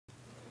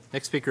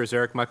Next speaker is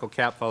Eric Michael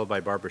Kapp, followed by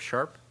Barbara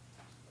Sharp.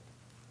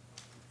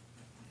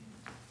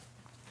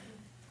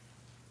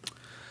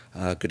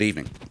 Good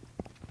evening.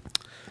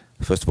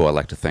 First of all, I'd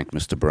like to thank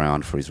Mr.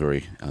 Brown for his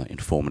very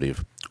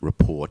informative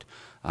report.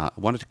 I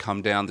wanted to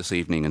come down this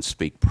evening and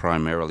speak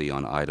primarily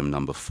on item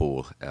number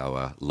 4,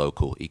 our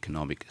local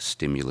economic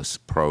stimulus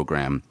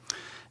program.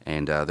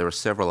 And there are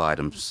several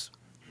items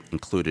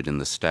included in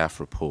the staff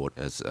report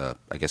as,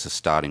 I guess, a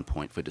starting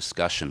point for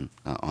discussion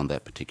on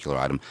that particular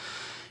item.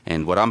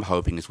 And what I'm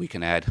hoping is we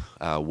can add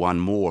one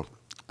more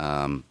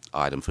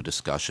item for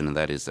discussion, and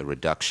that is a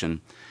reduction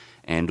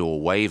and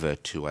or waiver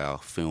to our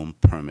film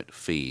permit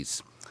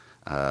fees.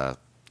 I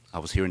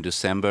was here in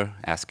December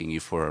asking you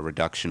for a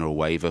reduction or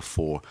waiver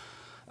for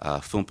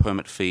film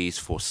permit fees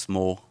for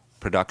small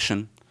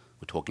production.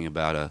 We're talking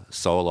about a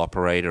sole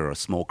operator or a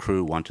small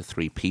crew, 1 to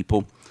 3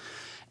 people.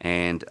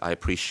 And I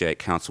appreciate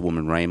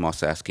Councilwoman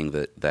Ramos asking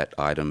that that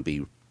item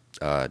be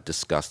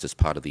discussed as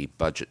part of the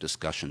budget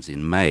discussions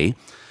in May.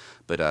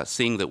 But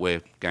seeing that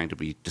we're going to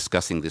be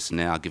discussing this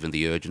now, given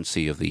the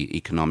urgency of the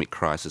economic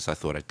crisis, I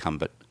thought I'd come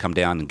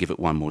down and give it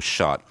one more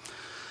shot.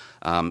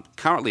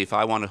 Currently, if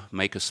I want to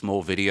make a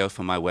small video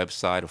for my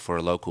website or for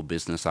a local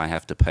business, I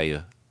have to pay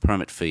a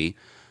permit fee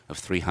of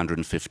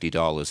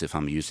 $350 if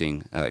I'm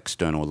using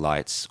external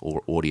lights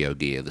or audio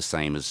gear, the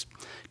same as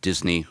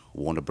Disney,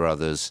 Warner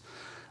Brothers,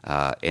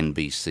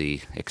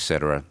 NBC,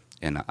 etc.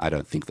 And I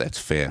don't think that's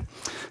fair.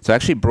 So I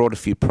actually brought a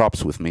few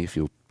props with me, if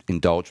you'll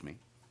indulge me.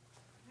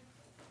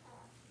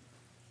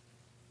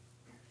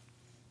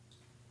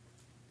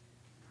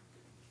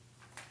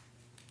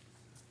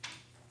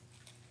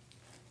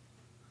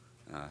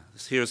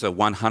 Here's a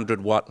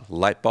 100-watt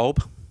light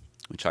bulb,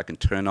 which I can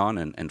turn on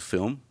and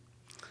film.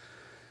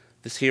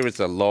 This here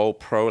is a Lowell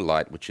Pro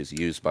light, which is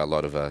used by a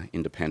lot of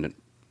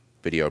independent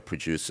video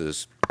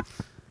producers.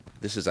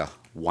 This is a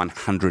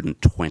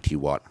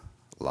 120-watt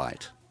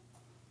light,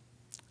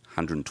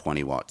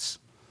 120 watts.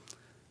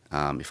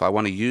 If I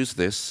want to use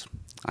this,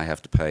 I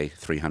have to pay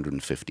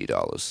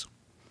 $350.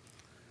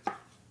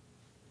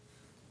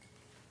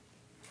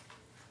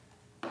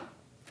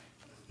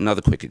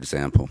 Another quick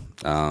example.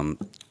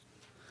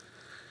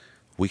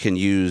 We can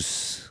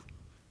use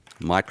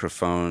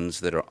microphones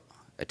that are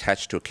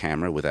attached to a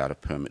camera without a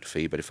permit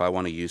fee, but if I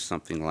want to use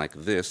something like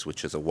this,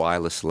 which is a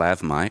wireless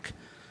lav mic,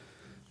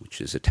 which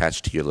is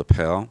attached to your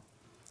lapel,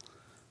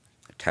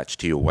 attached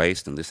to your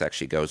waist, and this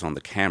actually goes on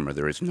the camera.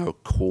 There is no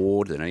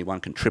cord that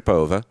anyone can trip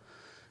over.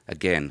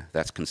 Again,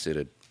 that's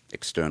considered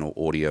external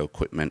audio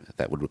equipment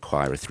that would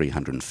require a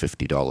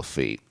 $350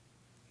 fee.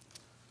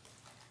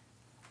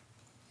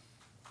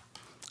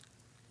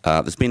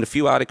 There's been a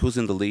few articles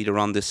in the Leader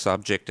on this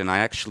subject, and I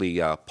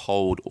actually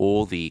polled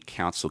all the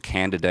council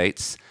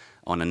candidates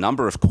on a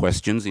number of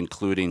questions,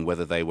 including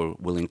whether they were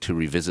willing to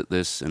revisit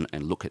this and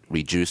look at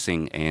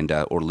reducing and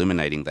or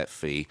eliminating that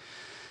fee.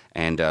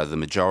 And the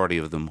majority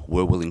of them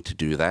were willing to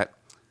do that.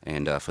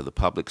 And for the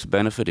public's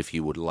benefit, if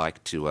you would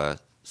like to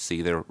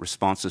see their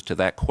responses to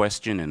that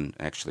question, and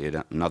actually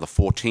another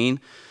 14,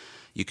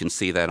 you can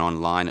see that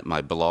online at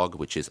my blog,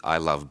 which is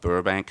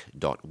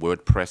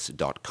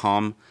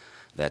iloveburbank.wordpress.com.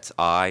 That's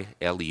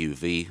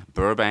iluv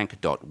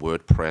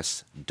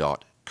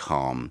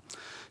burbank.wordpress.com.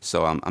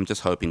 So I'm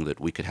just hoping that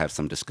we could have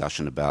some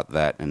discussion about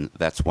that, and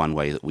that's one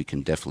way that we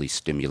can definitely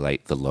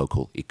stimulate the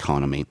local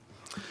economy.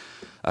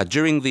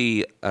 During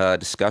the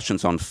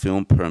discussions on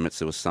film permits,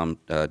 there was some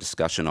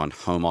discussion on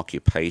home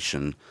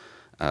occupation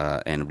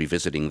and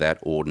revisiting that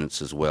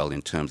ordinance as well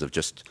in terms of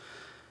just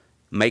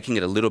making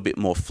it a little bit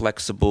more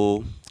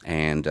flexible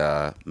and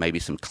maybe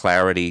some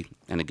clarity.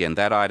 And again,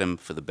 that item,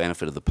 for the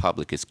benefit of the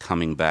public, is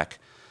coming back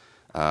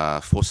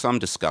for some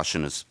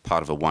discussion as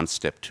part of a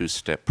one-step,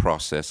 two-step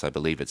process. I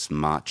believe it's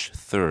March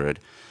 3rd.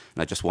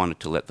 And I just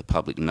wanted to let the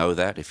public know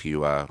that. If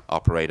you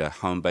operate a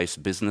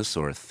home-based business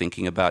or are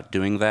thinking about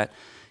doing that,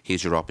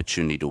 here's your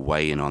opportunity to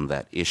weigh in on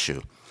that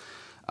issue.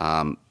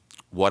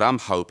 What I'm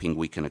hoping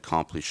we can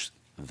accomplish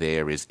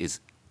there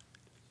is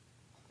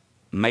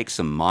make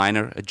some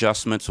minor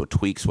adjustments or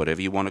tweaks,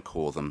 whatever you want to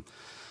call them,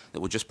 that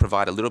will just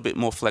provide a little bit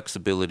more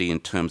flexibility in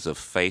terms of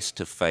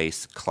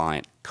face-to-face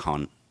client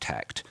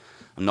contact.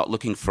 I'm not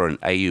looking for an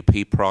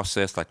AUP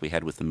process like we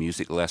had with the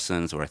music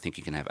lessons, or I think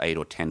you can have 8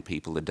 or 10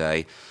 people a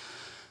day.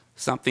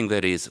 Something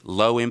that is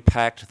low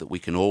impact, that we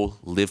can all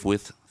live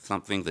with,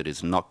 something that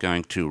is not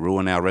going to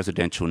ruin our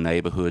residential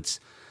neighborhoods,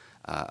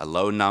 a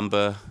low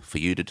number for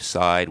you to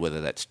decide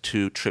whether that's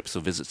 2 trips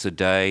or visits a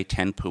day,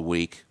 10 per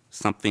week,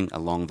 something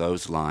along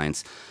those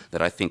lines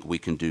that I think we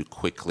can do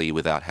quickly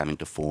without having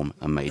to form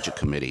a major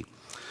committee.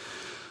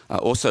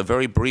 Also,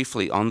 very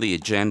briefly, on the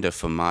agenda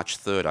for March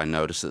 3rd, I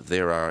noticed that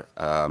there are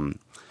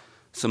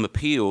some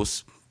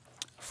appeals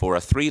for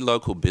 3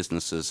 local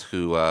businesses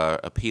who are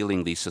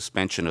appealing the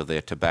suspension of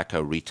their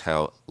tobacco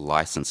retail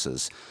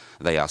licenses.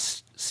 They are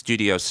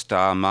Studio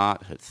Star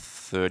Mart at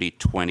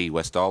 3020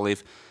 West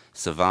Olive,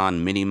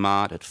 Savan Mini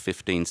Mart at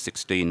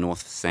 1516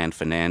 North San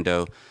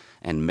Fernando,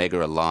 and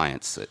Mega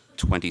Alliance at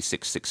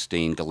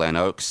 2616 Glen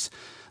Oaks.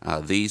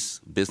 These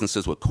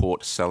businesses were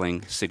caught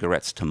selling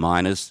cigarettes to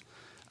minors.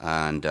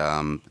 and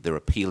they're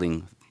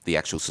appealing the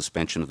actual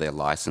suspension of their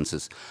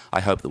licenses.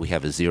 I hope that we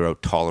have a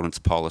zero-tolerance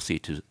policy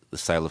to the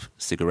sale of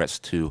cigarettes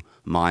to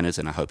minors,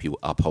 and I hope you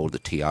uphold the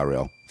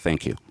TRL.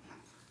 Thank you.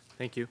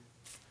 Thank you.